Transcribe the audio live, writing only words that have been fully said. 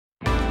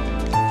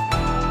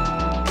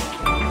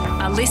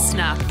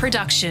listener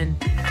production.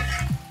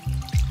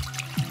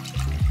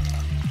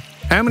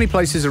 How many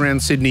places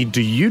around Sydney do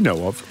you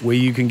know of where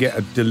you can get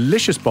a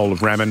delicious bowl of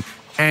ramen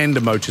and a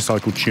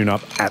motorcycle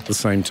tune-up at the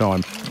same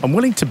time? I'm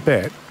willing to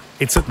bet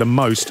it's at the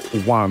most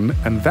one,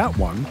 and that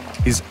one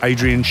is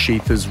Adrian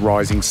Sheether's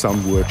Rising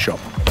Sun Workshop.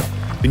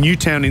 The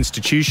Newtown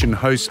institution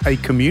hosts a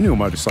communal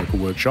motorcycle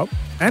workshop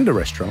and a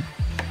restaurant.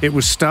 It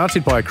was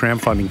started by a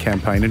crowdfunding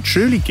campaign and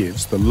truly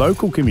gives the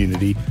local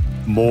community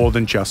more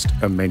than just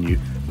a menu.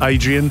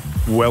 Adrian,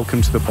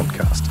 welcome to the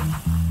podcast.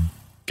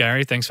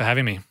 Gary, thanks for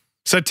having me.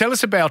 So tell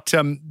us about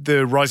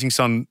the Rising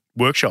Sun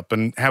Workshop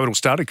and how it all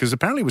started, because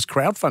apparently it was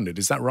crowdfunded.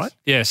 Is that right?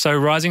 Yeah, so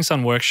Rising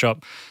Sun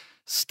Workshop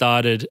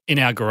started in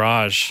our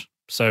garage.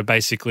 So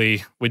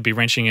basically, we'd be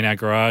wrenching in our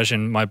garage,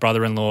 and my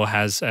brother-in-law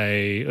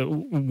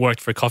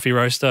worked for a coffee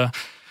roaster.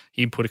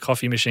 He'd put a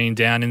coffee machine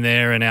down in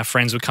there, and our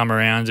friends would come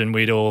around and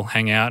we'd all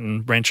hang out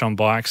and wrench on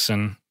bikes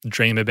and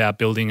dream about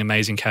building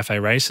amazing cafe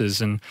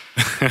races. And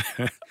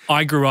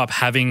I grew up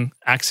having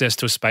access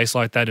to a space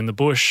like that in the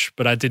bush,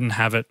 but I didn't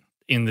have it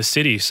in the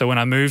city. So when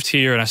I moved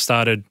here and I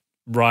started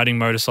riding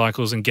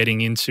motorcycles and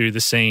getting into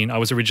the scene, I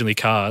was originally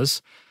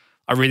cars.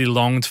 I really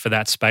longed for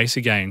that space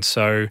again.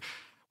 So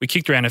we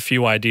kicked around a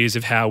few ideas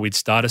of how we'd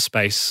start a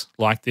space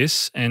like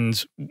this,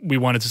 and we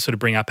wanted to sort of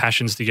bring our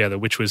passions together,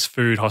 which was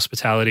food,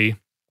 hospitality,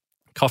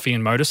 coffee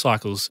and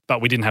motorcycles,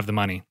 but we didn't have the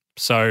money.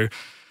 So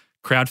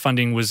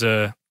crowdfunding was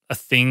a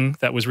thing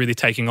that was really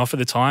taking off at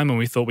the time, and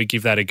we thought we'd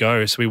give that a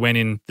go. So we went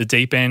in the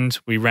deep end.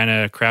 We ran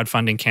a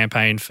crowdfunding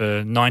campaign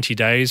for 90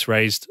 days,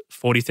 raised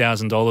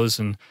 $40,000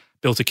 and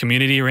built a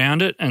community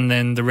around it, and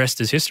then the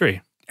rest is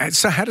history.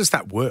 So how does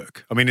that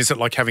work? I mean, is it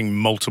like having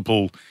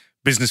multiple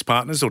business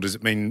partners, or does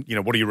it mean,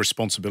 what are your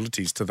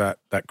responsibilities to that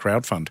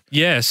crowdfund?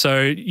 Yeah,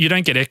 so you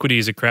don't get equity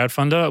as a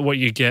crowdfunder. What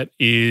you get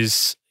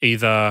is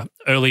either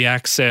early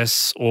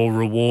access or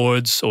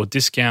rewards or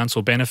discounts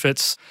or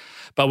benefits.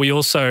 But we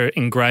also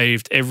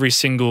engraved every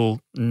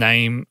single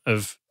name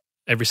of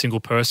every single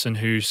person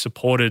who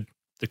supported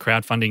the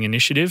crowdfunding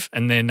initiative,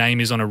 and their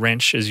name is on a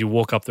wrench as you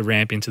walk up the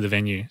ramp into the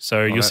venue.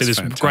 So you'll see this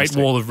great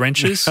wall of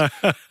wrenches,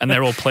 and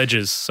they're all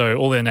pledges. So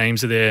all their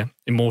names are there,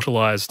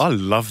 immortalised. I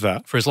love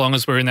that. For as long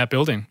as we're in that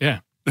building,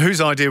 yeah.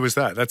 Whose idea was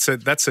that?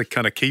 That's a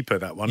kind of keeper,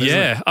 that one, isn't it?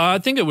 Yeah, I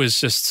think it was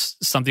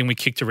just something we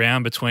kicked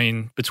around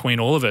between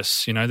all of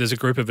us. There's a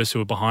group of us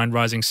who are behind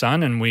Rising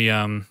Sun, and we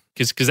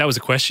because that was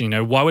a question,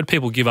 why would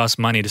people give us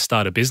money to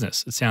start a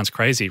business? It sounds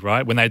crazy,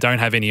 right? When they don't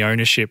have any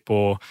ownership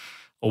or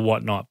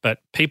whatnot. But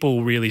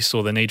people really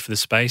saw the need for the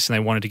space and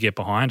they wanted to get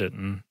behind it.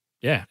 And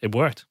yeah, it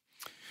worked.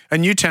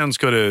 And Newtown's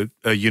got a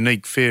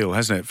unique feel,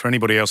 hasn't it? For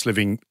anybody else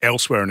living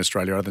elsewhere in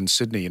Australia other than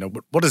Sydney,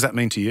 what does that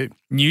mean to you?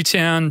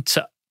 Newtown,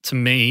 to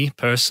me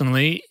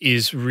personally,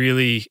 is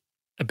really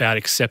about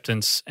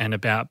acceptance and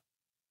about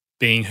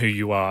being who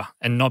you are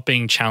and not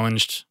being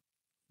challenged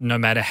no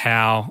matter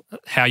how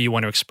you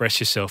want to express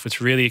yourself.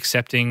 It's really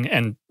accepting,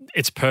 and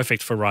it's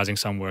perfect for Rising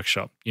Sun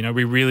Workshop. We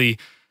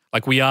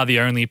are the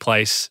only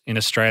place in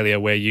Australia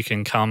where you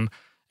can come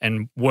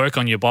and work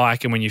on your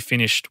bike, and when you're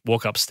finished,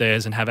 walk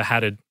upstairs and have a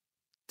hatted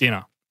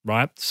dinner,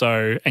 right?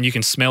 So, and you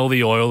can smell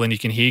the oil and you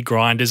can hear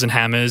grinders and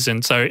hammers.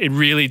 And so it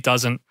really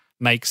doesn't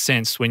make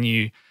sense when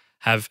you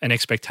have an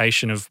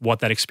expectation of what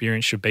that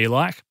experience should be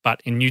like.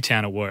 But in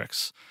Newtown, it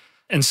works.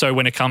 And so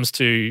when it comes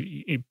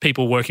to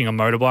people working on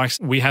motorbikes,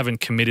 we haven't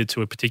committed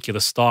to a particular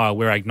style.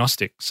 We're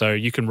agnostic. So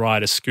you can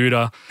ride a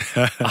scooter,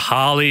 a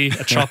Harley,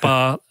 a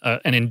chopper,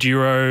 an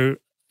enduro,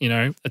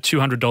 a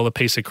 $200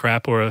 piece of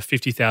crap or a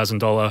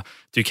 $50,000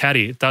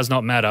 Ducati. It does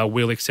not matter.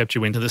 We'll accept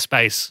you into the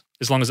space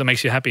as long as it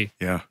makes you happy.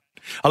 Yeah.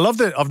 I love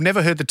that. I've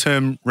never heard the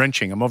term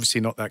wrenching. I'm obviously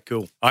not that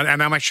cool.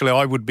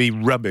 I would be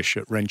rubbish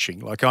at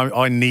wrenching. Like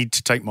I need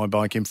to take my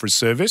bike in for a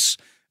service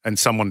and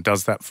someone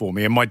does that for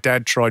me. And my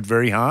dad tried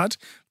very hard.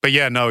 But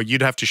yeah, no,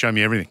 you'd have to show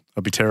me everything.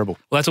 I'd be terrible.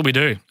 Well, that's what we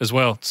do as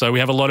well. So we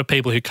have a lot of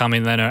people who come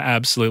in that know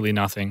absolutely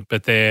nothing,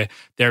 but they're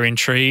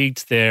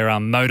intrigued, they're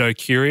moto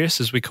curious,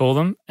 as we call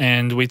them,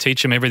 and we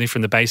teach them everything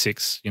from the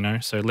basics,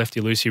 so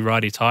lefty-loosey,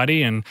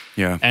 righty-tighty,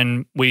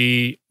 and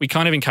we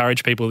kind of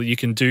encourage people that you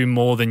can do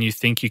more than you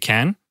think you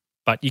can,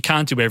 but you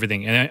can't do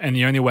everything. And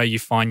the only way you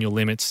find your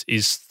limits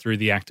is through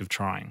the act of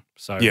trying.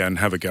 So yeah, and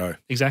have a go.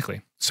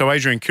 Exactly. So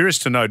Adrian, curious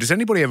to know, does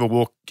anybody ever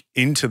walk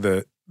into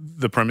the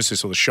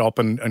premises or the shop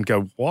and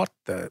go, what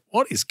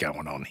is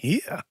going on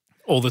here?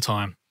 All the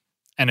time.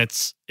 And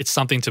it's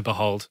something to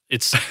behold.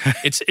 It's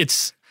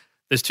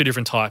there's two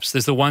different types.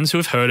 There's the ones who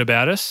have heard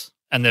about us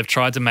and they've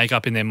tried to make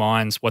up in their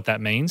minds what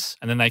that means.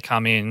 And then they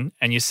come in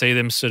and you see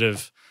them sort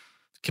of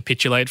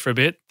capitulate for a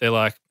bit. They're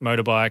like,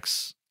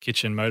 motorbikes,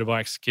 kitchen,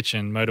 motorbikes,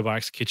 kitchen,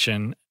 motorbikes,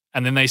 kitchen.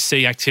 And then they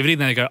see activity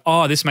and they go,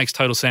 oh, this makes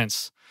total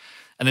sense.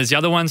 And there's the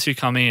other ones who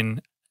come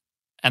in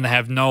and they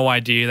have no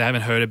idea, they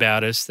haven't heard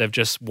about us. They've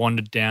just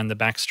wandered down the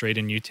back street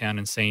in Newtown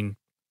and seen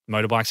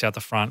motorbikes out the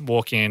front,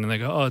 walk in and they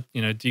go, oh,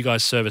 do you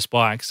guys service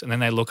bikes? And then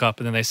they look up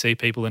and then they see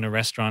people in a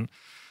restaurant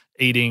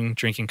eating,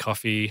 drinking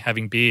coffee,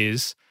 having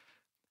beers.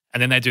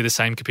 And then they do the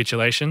same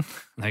capitulation.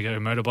 And they go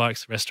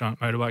motorbikes, restaurant,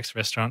 motorbikes,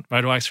 restaurant,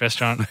 motorbikes,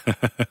 restaurant.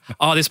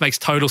 Oh, this makes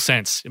total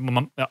sense.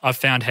 I've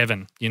found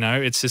heaven.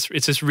 It's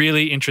this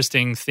really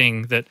interesting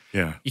thing that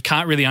you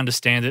can't really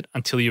understand it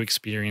until you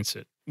experience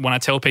it. When I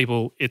tell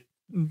people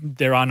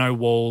there are no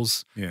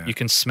walls, you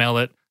can smell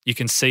it, you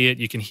can see it,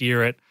 you can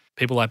hear it.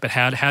 People are like, but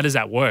how does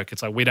that work?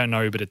 It's like, we don't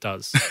know, but it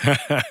does.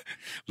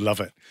 Love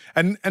it.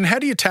 And how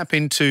do you tap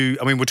into,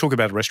 I mean, we'll talk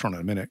about a restaurant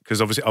in a minute,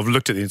 because obviously I've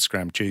looked at the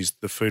Instagram. Geez,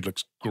 the food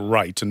looks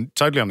great and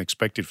totally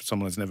unexpected for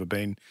someone who's never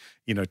been,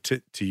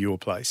 to your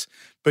place.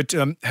 But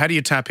how do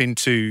you tap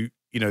into,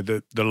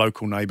 the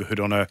local neighborhood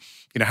on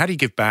how do you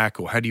give back,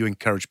 or how do you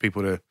encourage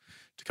people to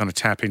kind of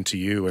tap into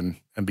you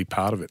and be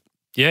part of it?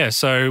 Yeah,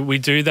 so we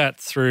do that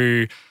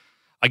through,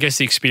 I guess,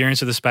 the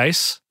experience of the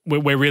space.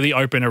 We're really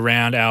open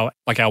around our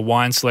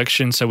wine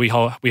selection. So we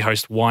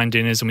host wine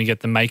dinners and we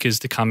get the makers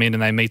to come in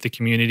and they meet the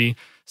community.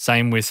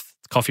 Same with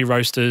coffee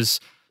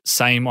roasters,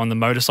 same on the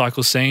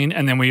motorcycle scene.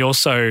 And then we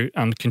also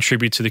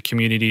contribute to the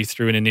community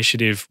through an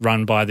initiative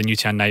run by the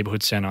Newtown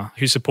Neighbourhood Centre,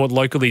 who support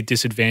locally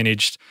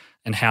disadvantaged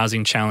and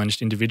housing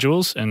challenged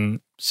individuals. And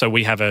so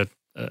we have a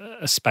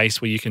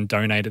space where you can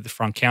donate at the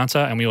front counter.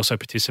 And we also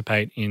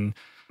participate in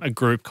a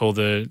group called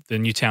the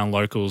Newtown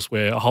Locals,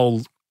 where a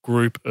whole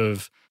group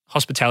of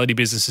hospitality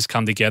businesses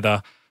come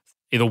together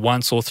either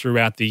once or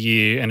throughout the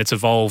year, and it's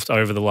evolved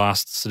over the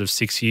last sort of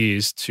 6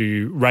 years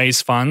to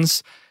raise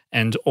funds,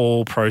 and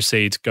all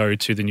proceeds go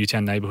to the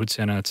Newtown Neighbourhood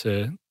Centre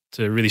to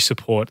really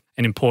support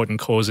an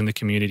important cause in the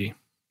community.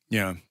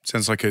 Yeah,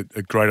 sounds like a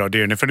great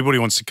idea. And if anybody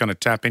wants to kind of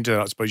tap into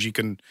that, I suppose you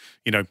can,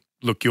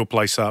 look your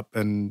place up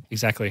and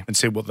exactly and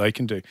see what they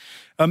can do.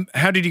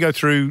 How did you go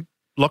through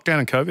lockdown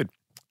and COVID?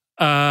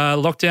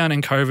 Lockdown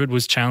and COVID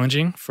was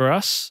challenging for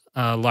us,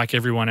 like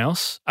everyone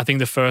else. I think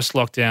the first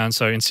lockdown,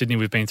 so in Sydney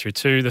we've been through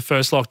two. The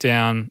first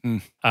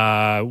lockdown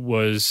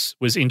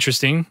was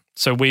interesting.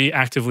 So we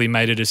actively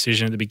made a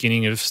decision at the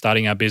beginning of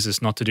starting our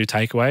business not to do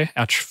takeaway.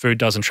 Our food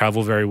doesn't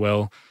travel very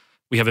well.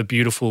 We have a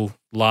beautiful,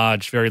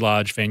 very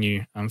large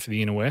venue for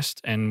the Inner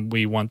West, and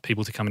we want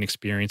people to come and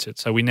experience it.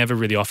 So we never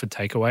really offered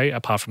takeaway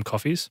apart from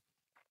coffees.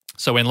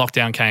 So when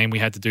lockdown came, we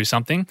had to do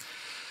something.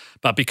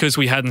 But because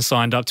we hadn't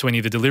signed up to any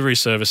of the delivery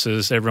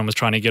services, everyone was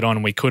trying to get on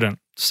and we couldn't.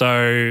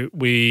 So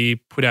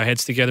we put our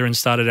heads together and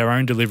started our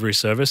own delivery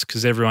service,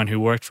 because everyone who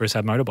worked for us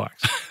had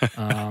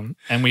motorbikes.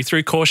 And we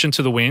threw caution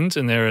to the wind,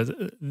 and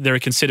there are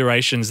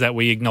considerations that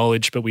we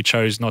acknowledge but we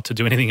chose not to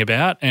do anything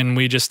about, and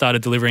we just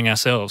started delivering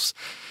ourselves.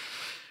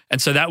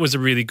 And so that was a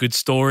really good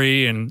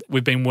story, and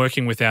we've been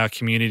working with our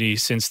community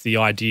since the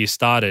idea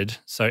started.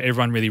 So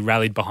everyone really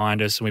rallied behind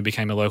us, and we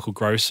became a local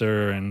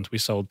grocer, and we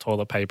sold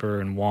toilet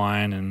paper and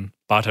wine and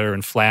butter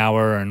and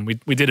flour, and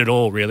we did it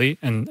all really.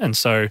 And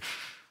so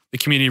the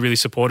community really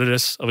supported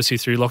us, obviously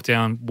through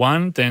lockdown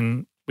 1.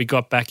 Then we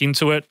got back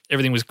into it.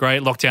 Everything was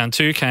great. Lockdown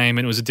 2 came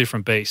and it was a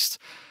different beast.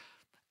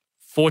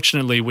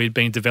 Fortunately, we'd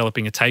been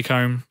developing a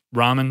take-home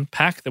ramen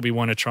pack that we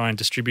want to try and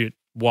distribute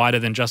wider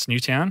than just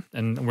Newtown,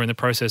 and we're in the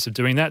process of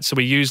doing that. So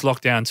we used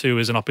lockdown 2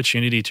 as an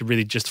opportunity to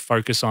really just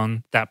focus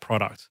on that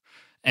product,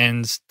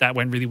 and that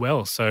went really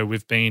well. So we're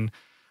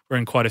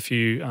in quite a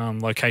few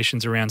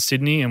locations around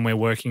Sydney, and we're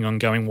working on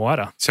going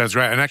wider. Sounds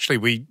great. And actually,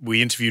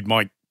 we interviewed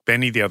Mike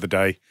Benny the other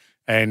day,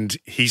 and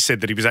he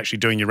said that he was actually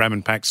doing your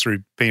ramen packs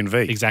through P&V.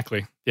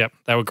 Exactly. Yep.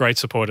 They were great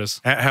supporters.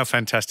 How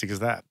fantastic is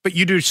that? But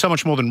you do so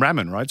much more than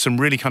ramen, right?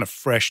 Some really kind of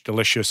fresh,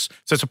 delicious.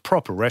 So it's a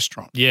proper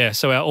restaurant. Yeah.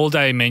 So our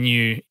all-day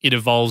menu, it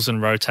evolves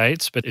and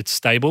rotates, but it's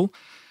stable.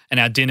 And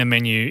our dinner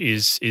menu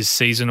is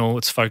seasonal.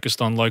 It's focused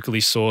on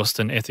locally sourced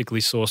and ethically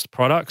sourced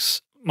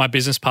products. My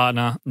business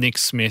partner, Nick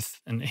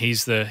Smith, and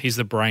he's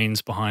the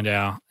brains behind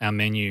our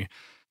menu.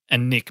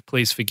 And Nick,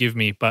 please forgive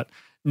me, but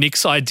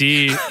Nick's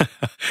idea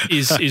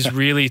is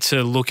really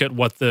to look at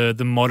what the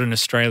modern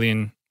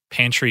Australian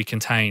pantry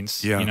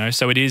contains. Yeah.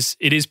 So it is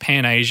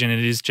Pan-Asian,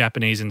 it is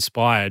Japanese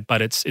inspired, but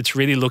it's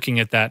really looking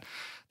at that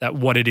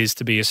what it is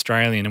to be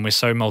Australian, and we're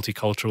so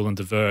multicultural and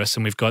diverse,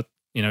 and we've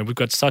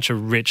got such a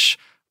rich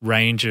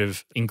range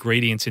of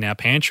ingredients in our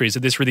pantries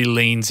that this really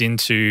leans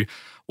into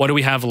what do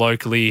we have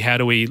locally, how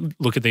do we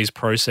look at these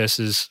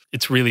processes.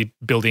 It's really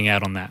building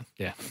out on that.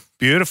 Yeah.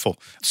 Beautiful.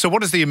 So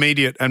what is the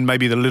immediate, and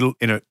maybe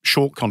in a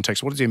short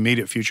context, what does the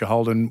immediate future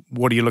hold, and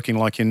what are you looking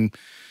like in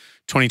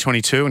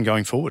 2022 and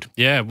going forward?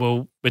 Yeah,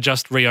 well, we're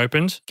just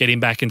reopened, getting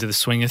back into the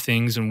swing of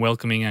things and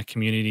welcoming our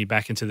community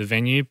back into the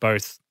venue,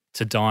 both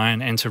to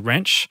dine and to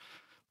wrench.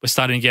 We're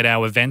starting to get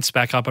our events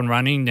back up and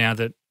running now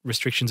that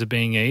restrictions are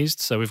being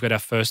eased. So we've got our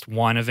first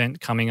wine event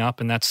coming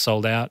up, and that's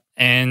sold out.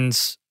 And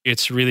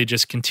it's really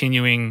just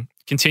continuing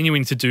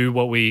to do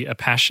what we are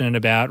passionate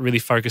about, really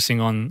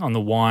focusing on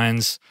the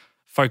wines,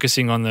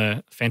 focusing on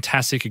the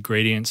fantastic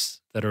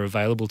ingredients that are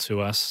available to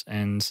us,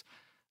 and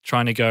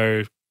trying to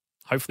go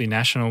hopefully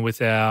national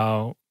with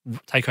our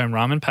take-home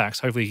ramen packs.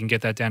 Hopefully you can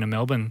get that down to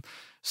Melbourne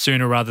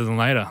sooner rather than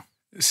later.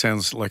 It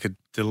sounds like a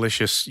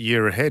delicious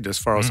year ahead as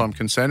far as I'm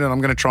concerned, and I'm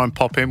going to try and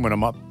pop in when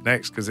I'm up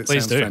next because it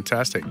sounds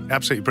fantastic.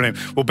 Absolutely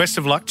brilliant. Well, best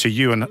of luck to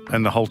you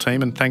and the whole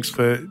team, and thanks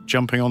for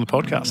jumping on the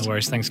podcast. No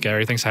worries. Thanks,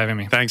 Gary. Thanks for having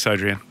me. Thanks,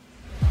 Adrian.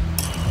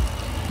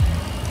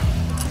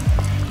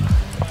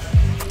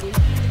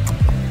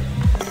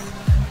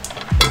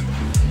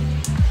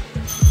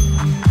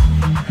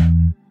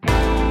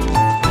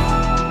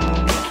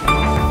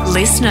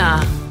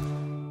 Listener.